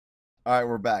All right,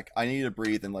 we're back. I need to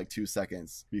breathe in like 2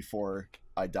 seconds before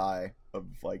I die of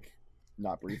like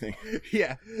not breathing.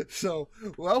 Yeah. So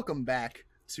welcome back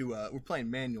to we're playing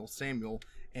Manual Samuel,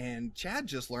 and Chad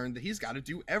just learned that he's got to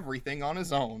do everything on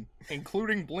his own,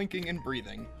 including blinking and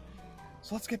breathing.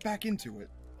 So let's get back into it.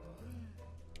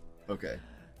 Okay.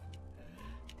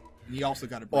 You also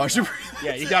got to breathe. Oh, I should breathe.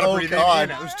 Yeah, you got to breathe God.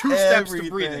 in. There's 2 steps to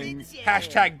breathing.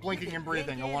 Hashtag blinking and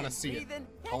breathing. I want to see it.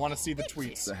 I want to see the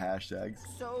tweets. The hashtags.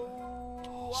 So,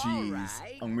 Jeez,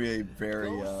 I'm really very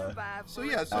So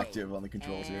yeah, active on the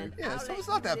controls here. Yeah, so it's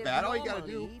not that bad. All you gotta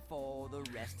do. For the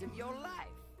rest of your life.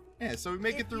 Yeah, so we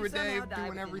make it through a day doing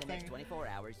The next everything. 24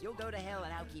 hours, you'll go to hell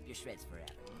and I'll keep your shreds forever.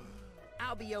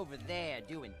 I'll be over there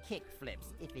doing kick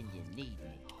flips if and you need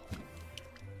me.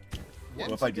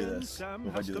 What if I do this? What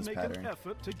if I do this pattern?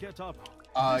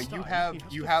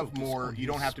 You have more. You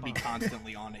don't have to be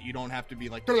constantly on it. You don't have to be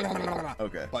like.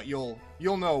 Okay. But you'll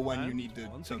know when you need to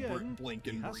blink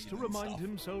and has breathe to and remind stuff.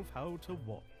 himself how to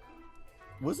walk.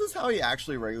 Was this how he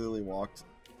actually regularly walked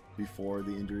before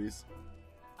the injuries?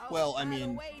 Well, I By the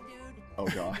mean- way, dude, Oh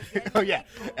god. Oh yeah.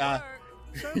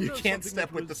 Sam You does can't something step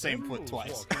that with the same resembles foot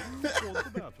twice. walking towards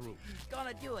the bathroom.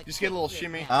 gonna do a Just get a little kick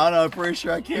shimmy. flip. I don't know. I'm pretty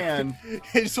sure I can. You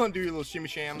just want to do your little shimmy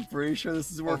sham. I'm pretty sure this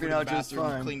is Over working to the out just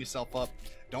bathroom, fine. Clean yourself up.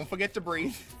 Don't forget to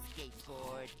breathe.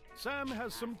 Skateboard. Sam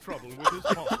has some trouble with his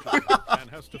posture and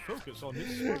has to focus on his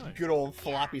spine. Good old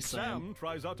floppy Sam. Sam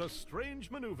tries out a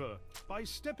strange maneuver by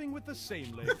stepping with the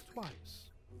same leg twice.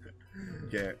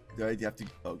 Okay. Do I have to?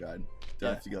 Oh god. Do I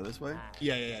have to go this way?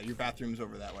 Yeah. Your bathroom's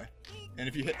over that way. And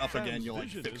if you hit up again, Sam's you'll like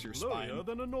vision fix is your blurrier spine.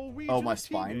 than a Norwegian Oh, my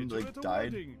spine, teenager like, at a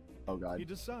died? wedding. Oh god. He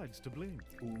decides to blink.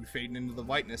 Ooh, fading into the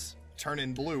whiteness.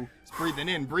 Turning blue. It's breathing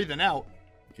in, breathing out.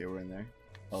 Okay, we're in there.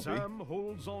 I'll be. Sam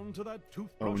holds on to that Oh,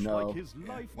 toothbrush no. like his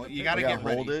life. Well, you I gotta gotta get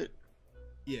ready. hold it.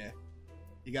 Yeah.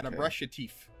 You gotta Okay. brush your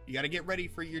teeth. You gotta get ready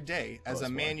for your day as that's a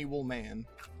fine. manual man.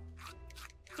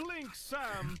 Blink,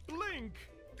 Sam, blink.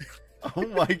 Oh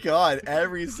my god.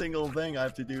 Every single thing I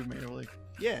have to do manually.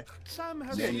 Yeah. Sam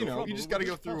has Yeah, some you know, trouble you just with gotta his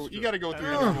go through. posture You gotta go through and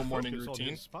your has normal to morning focus on routine.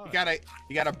 his spine.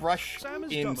 You gotta brush Sam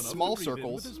is in dumb enough small to breathe in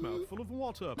circles, with his mouth full of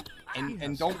water.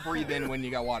 and don't breathe in when you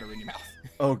got water in your mouth.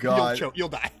 Oh You'll god. choke. You'll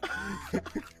die.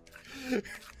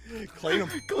 Clean them.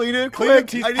 Clean it Clean quick.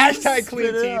 teeth. I need Hashtag to clean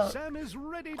spit it teeth. out. Sam is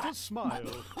ready to smile.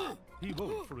 He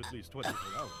won't for at least 24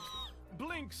 hours.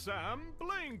 Blink, Sam,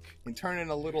 blink. And turn in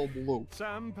a little blue.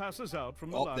 Sam passes out from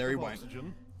the Oh, lack there he of went.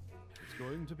 oxygen. It's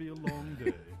going to be a long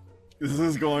day. This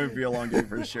is going to be a long day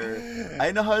for sure.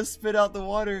 I know how to spit out the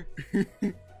water.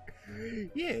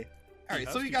 Yeah. All right.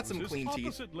 So you got some clean teeth.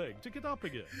 Opposite leg to get up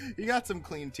again. You got some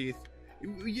clean teeth.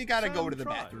 You gotta go Sam to the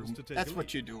tries bathroom. to take That's a what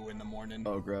leak. you do in the morning.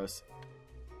 Oh gross.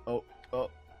 Oh.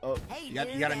 Hey, You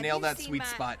gotta dude, gotta have nail you that seen sweet my-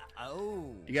 spot.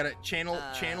 Oh. You gotta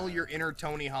channel your inner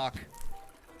Tony Hawk.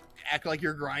 Act like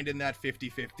you're grinding that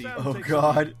 50-50. Sam Oh takes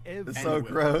god. a leak It's so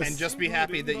everywhere. gross. And just be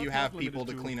happy that Including you but have not people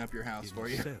to limited clean up your house for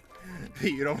you. himself.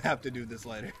 You don't have to do this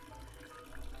later.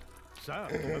 Sam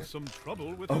has some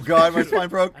trouble with Oh his god, my posture spine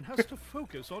broke. and has to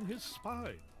focus on his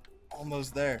spine.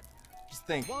 Almost there. Just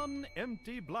think. One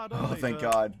empty bladder Oh later, thank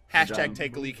god. I'm Hashtag done.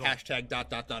 take a leak.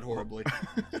 Hashtag ... horribly.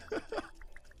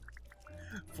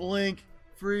 Blink.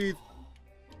 Breathe.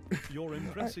 You're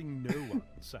impressing no one,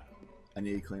 Sam. I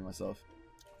need to clean myself.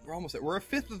 We're almost there. We're a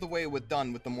fifth of the way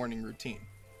done with the morning routine.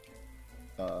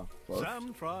 Both.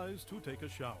 Sam tries to take a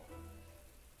shower.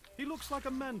 He looks like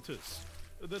a mantis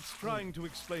that's trying to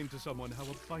explain to someone how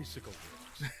a bicycle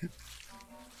works.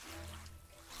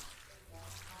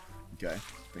 Okay.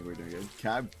 I think we're doing good.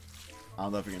 Can I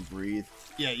don't know if I can breathe.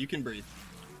 Yeah, you can breathe.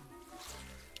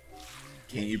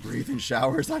 Can you breathe in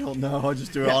showers? I don't know. I'll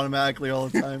just do it Yeah. automatically all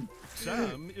the time.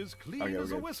 Sam is clean Okay, we're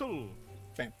as a good. whistle.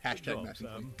 Bam. Good Hashtag job, nice and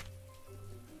clean. Sam.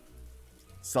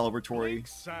 Celebratory. Blink,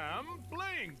 Sam,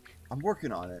 blink. I'm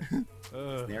working on it.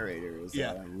 Uh, Narrator is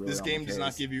Yeah, really this on game the does not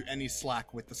case. give you any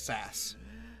slack with the sass.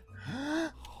 I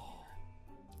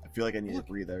feel like I need to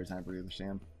breathe every time I breathe,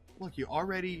 Sam. Look, you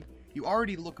already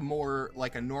look more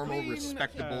like a normal, Clean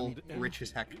respectable, and rich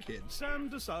as heck kid. Sam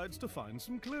decides to find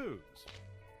some clues.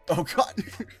 Oh god.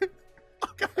 Oh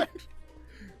god.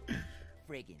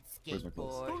 Friggin' Where's my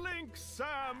clothes? skateboard. Blink,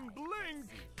 Sam, blink.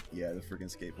 Yeah, the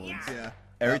freaking skateboards. Yeah.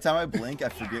 Every time I blink, I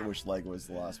forget which leg was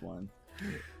the last one.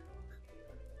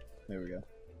 There we go.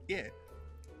 Yeah.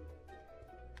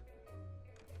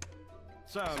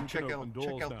 Sam, Check can out open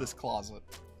doors now. this closet.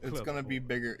 It's Clever gonna be call.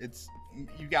 bigger.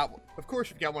 You've got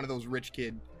one of those rich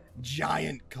kid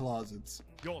giant closets.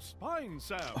 Your spine,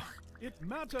 Sam. It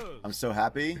matters. I'm so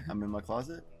happy. I'm in my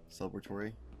closet.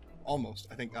 Celebratory. Almost.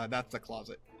 I think that's the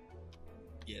closet.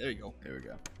 Yeah, there you go. There we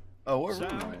go. Oh, what room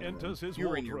am I Sam in? enters his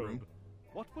You're in your wardrobe. room.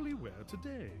 What will he wear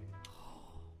today?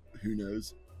 Who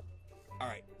knows? All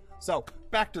right. So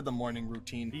back to the morning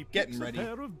routine. He Getting picks ready. a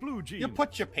pair of blue jeans. You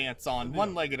put your pants on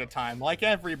one leg at a time, like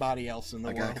everybody else in the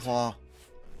I world. got a claw.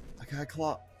 I got a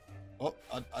claw. Oh,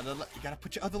 you gotta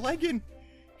put your other leg in.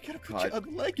 You gotta put God. your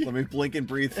other leg in. Let me blink and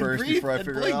breathe And first breathe before I and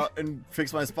figure blink. it out and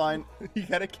fix my spine. You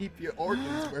gotta keep your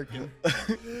organs working.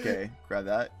 Okay, grab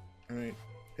that. All right,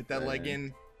 hit that leg Right.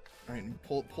 in. All right, and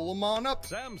pull them on up.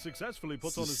 Sam successfully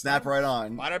puts on his Snap right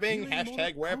on. Bada bing. feeling more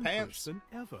Hashtag wear accomplished pants. than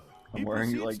ever. I'm He wearing,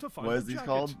 proceeds like, to find what a is these jacket.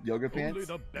 called? Yoga Only pants?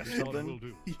 the Or best one something? will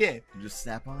do. Yeah, You just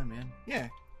snap on, man. yeah.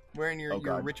 Wearing your Oh,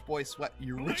 God. rich boy sweat,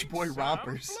 your Blink, rich boy Sam,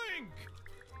 rompers. blink.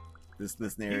 This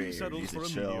He narrator settles needs for to a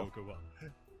chill. mediocre one.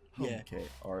 Yeah, Okay,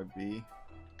 RB,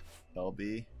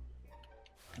 LB.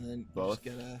 and then Both.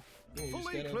 you just gotta,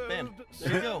 Fully bam. clothed,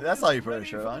 There you go. That's how you put a ready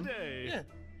shirt for the on. day. Yeah,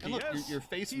 and look, Yes, your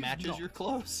face he's matches not. your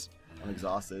clothes. I'm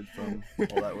exhausted from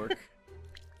all that work.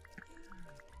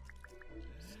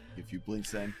 If you blink,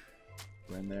 Sam,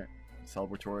 we're in there.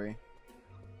 Celebratory.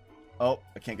 Oh,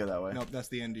 I can't go that way. Nope, that's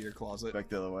the end of your closet. Back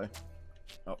the other way.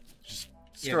 Oh, just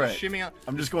Yeah, screw just it. shimmy out.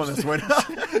 I'm just going this way now.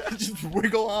 Just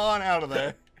wiggle on out of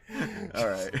there. All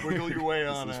right. Just wiggle your way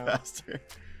This on is out. faster.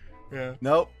 Yeah.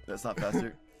 Nope, that's not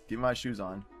faster. Give me my shoes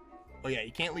on. Oh yeah,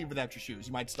 you can't leave without your shoes.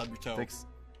 You might stub your toe, Fix.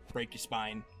 break your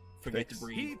spine, forget Fix. to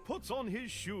breathe. He puts on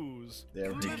his shoes. There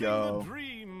we living go. The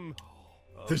dream.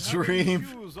 of The having dream.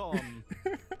 Shoes on.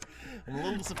 I'm a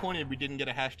little disappointed we didn't get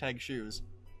a hashtag shoes.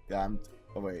 Yeah,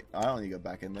 oh wait, I don't need to go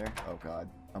back in there. Oh god,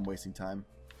 I'm wasting time.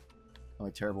 I'm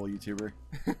a terrible YouTuber.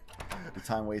 The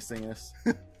time wasting this.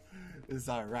 It's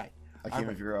alright. I can't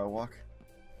even figure out how to walk.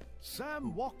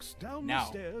 Sam walks down Now,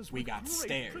 the stairs we with got great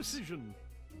stairs. precision.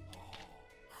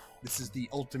 This is the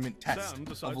ultimate test Sam of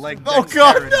decides leg to- Oh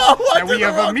god, dexterity no! I that did we the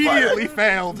have wrong immediately button.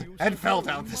 failed You and should fell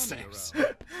throw down the money stairs.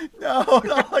 around. No,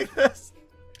 not like this.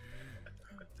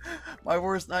 My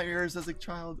worst nightmares as a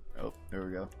child. Oh, there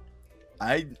we go.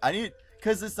 I need,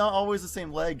 because it's not always the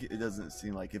same leg. It doesn't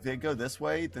seem like if it go this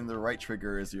way, then the right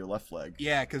trigger is your left leg.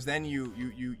 Yeah, because then you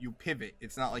pivot.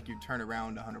 It's not like you turn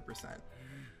around 100%.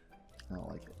 I don't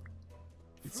like it.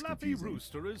 It's Flappy confusing.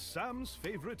 Rooster is Sam's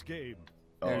favorite game.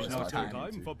 Oh, There's it's no my time. favorite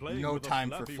Time too. for playing No with a time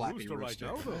for Flappy Flappy Rooster right Rooster.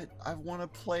 now, though. But I want to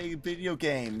play video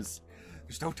games.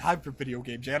 There's no time for video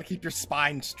games. You gotta keep your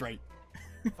spine straight.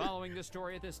 Following the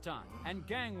story at this time, and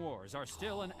gang wars are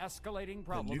still an escalating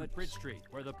problem at Bridge Street,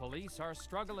 where the police are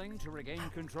struggling to regain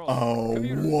control. Oh,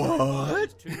 Commuters are what?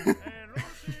 advised to-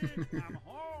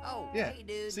 Oh, Yeah. hey,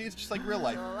 dude. See, it's just like real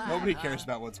life. Still alive, Nobody huh? cares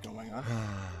about what's going on.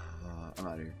 I'm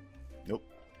out of here. Nope.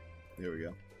 There we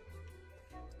go.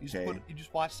 You just, Okay. you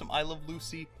just watch some I Love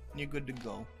Lucy, and you're good to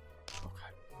go. Oh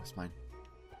god, my spine.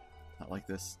 Not like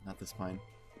this. Not this spine.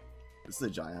 This is a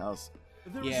giant house.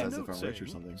 There Yeah. is Says a if note I'm rich or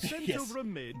saying, something. Sent Yes, over a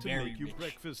maid to very make you rich.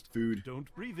 breakfast. Food.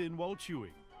 Don't breathe in while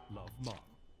chewing. Love, Mom.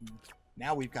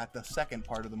 Now we've got the second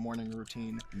part of the morning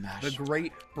routine. Mash. The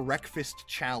great breakfast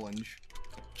challenge.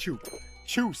 Chew.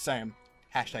 Chew, Sam.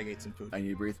 Hashtag ate some food. I need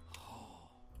to breathe.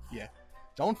 Yeah.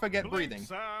 Don't forget Blink, breathing.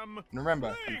 Sam. And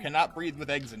remember, you cannot breathe with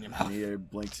eggs in your I mouth. need to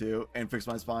blink too and fix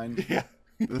my spine. Yeah.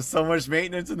 There's so much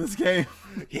maintenance in this game.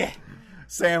 Yeah.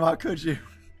 Sam, how could you?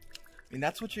 And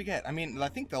that's what you get. I mean, I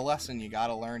think the lesson you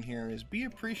gotta learn here is be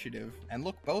appreciative and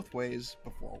look both ways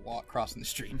before crossing the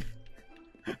street.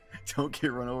 Don't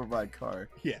get run over by a car.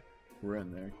 Yeah. We're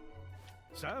in there.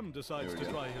 Sam decides There we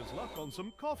to go. try his luck on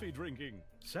some coffee drinking.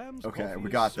 Sam's Okay, coffee we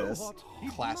is got so this. hot, he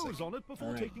Classic. blows on it before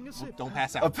All right. taking a sip. Don't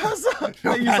pass I'll out. pass out. I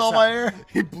Don't use pass all out. my air.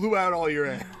 He blew out all your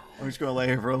air. I'm just gonna lay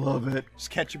here for a little bit. Just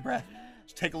catch your breath.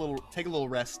 Just take a little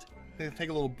rest. Take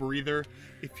a little breather,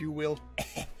 if you will.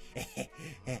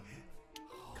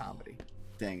 Comedy.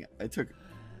 Dang it. I took.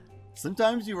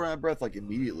 Sometimes you run out of breath like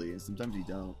immediately, and sometimes you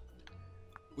don't.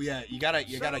 Well, yeah, you gotta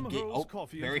Sam get. hurls Oh,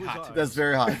 coffee very into his hot. eyes. That's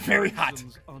very hot. Very hot.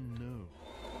 Reasons unknown.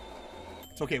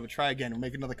 It's okay. We'll try again. We'll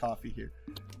make another coffee here.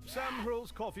 Sam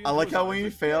hurls coffee I into like his how eyes when you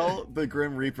and- fail, the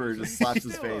Grim Reaper just slaps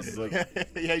his face. He's like,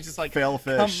 Yeah, he's just like, fail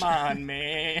fish. come on,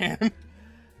 man.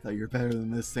 Thought you're better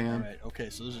than this, All Sam. right. Okay.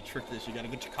 So there's a trick to this. You gotta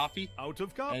get your coffee, Out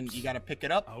of cups. and you gotta pick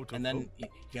it up, Out of and then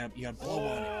hope. you gotta blow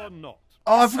on it. Or not.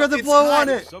 Oh, I forgot to It's blow hot. on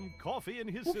it. Some coffee in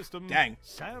his system. Dang.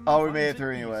 Sam Oh, we finds made it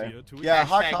through easier anyway. to Yeah,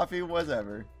 hot Hashtag- coffee,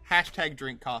 whatever. Hashtag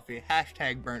drink coffee.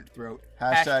 Hashtag burnt throat.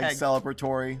 Hashtag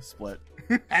celebratory split.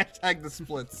 Hashtag the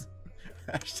splits.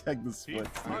 Hashtag the He split.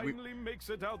 finally makes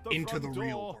it out the Into front the door.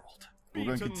 real world. We're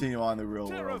going to Beaten, continue on the real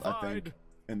world, I think, terrified,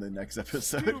 in the next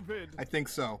episode. Stupid. I think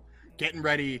so. Getting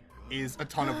ready is a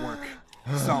ton of work.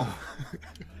 So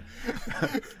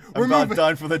I'm about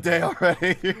done for the day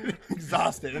already.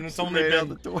 exhausted, and it's only Made it out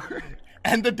been the door.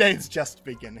 And the day's just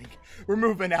beginning. We're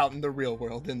moving out in the real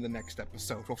world in the next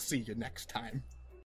episode. We'll see you next time.